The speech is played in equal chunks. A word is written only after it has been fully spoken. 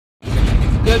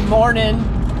Good morning,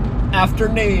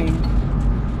 afternoon.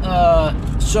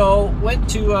 So went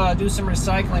to do some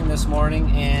recycling this morning,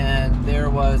 and there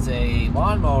was a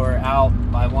lawnmower out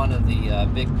by one of the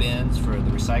big bins for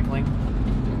the recycling.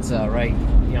 It's right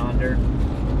yonder. I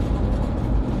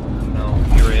don't know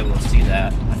if you were able to see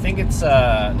that. I think it's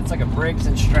like a Briggs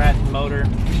and Stratton motor.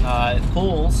 It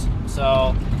pulls,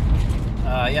 so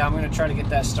yeah, I'm gonna try to get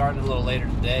that started a little later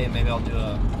today. Maybe I'll do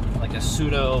a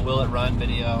pseudo will it run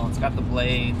video. It's got the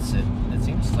blades. It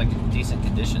seems like in decent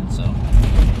condition, so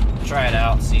try it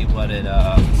out, see what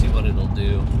it'll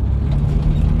do.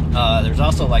 There's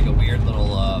also like a weird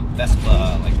little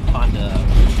Vespa, like Honda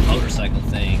motorcycle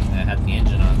thing that had the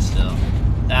engine on still.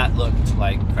 That looked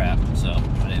like crap, so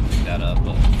I didn't pick that up.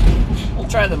 But we'll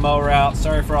try the mower out.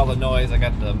 Sorry for all the noise. I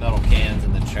got the metal cans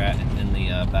in the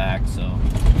back, so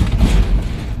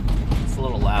it's a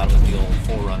little loud with the old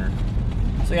 4Runner.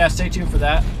 So yeah, stay tuned for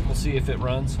that. We'll see if it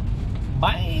runs.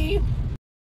 Bye!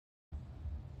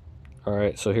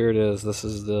 Alright, so here it is. This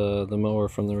is the mower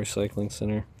from the recycling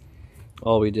center.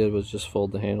 All we did was just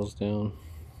fold the handles down.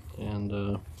 And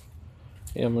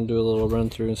yeah, I'm going to do a little run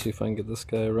through and see if I can get this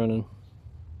guy running.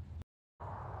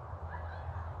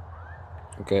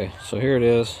 Okay, so here it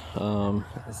is.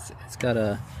 It's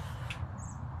a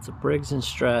Briggs and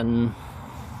Stratton.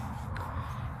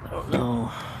 I don't know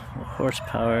what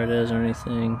horsepower it is or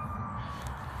anything.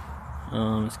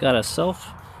 It's got a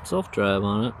self-drive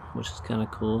on it, which is kind of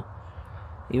cool.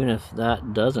 Even if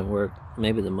that doesn't work,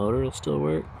 maybe the motor will still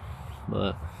work.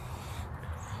 But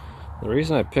the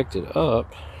reason I picked it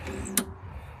up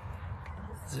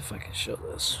is if I can show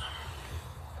this.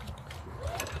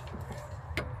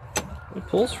 It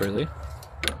pulls freely,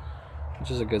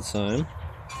 which is a good sign.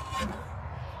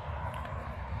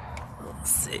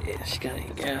 Let's see if she got any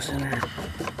gas in her.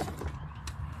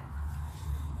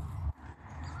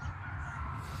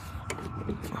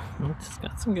 It's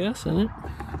got some gas in it.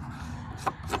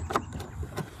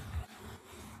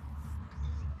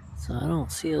 So I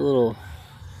don't see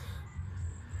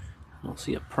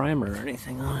a primer or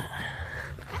anything on it.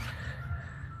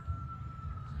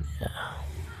 Yeah.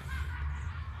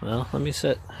 Well, let me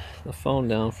set the phone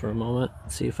down for a moment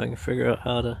and see if I can figure out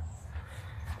how to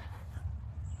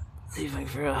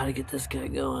get this guy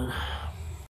going.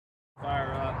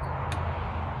 Fire up.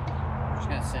 I'm just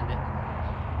gonna send it.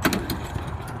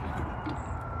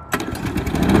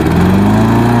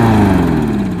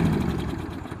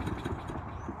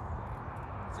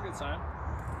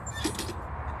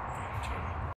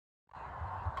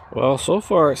 Well, so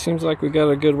far it seems like we got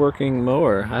a good working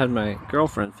mower. I had my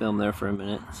girlfriend film there for a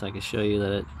minute so I could show you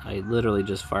that I literally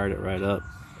just fired it right up.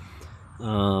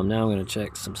 Now I'm going to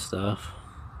check some stuff.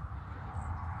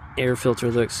 Air filter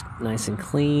looks nice and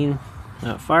clean.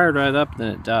 Now it fired right up,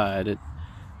 then it died. It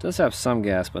does have some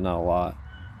gas, but not a lot.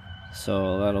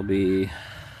 So that'll be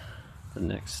the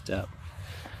next step.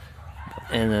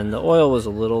 And then the oil was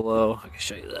a little low. I can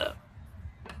show you that.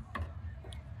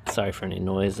 Sorry for any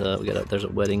noise. There's a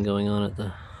wedding going on at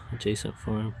the adjacent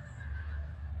farm.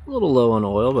 A little low on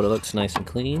oil, but it looks nice and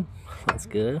clean. That's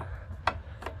good.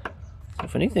 So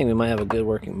if anything, we might have a good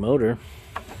working motor.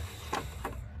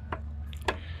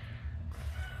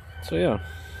 So yeah,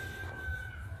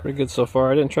 pretty good so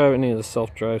far. I didn't try any of the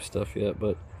self-drive stuff yet,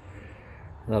 but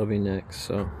that'll be next.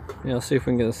 So yeah, I'll see if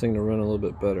we can get this thing to run a little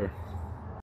bit better.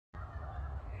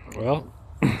 Well,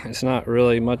 it's not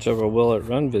really much of a will it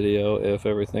run video if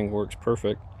everything works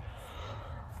perfect.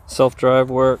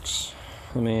 Self-drive works.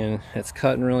 I mean, it's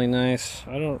cutting really nice.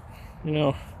 I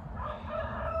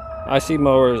see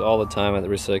mowers all the time at the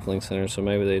recycling center, so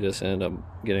maybe they just end up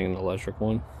getting an electric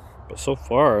one. But so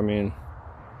far, I mean,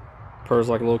 purrs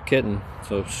like a little kitten.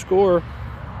 So score.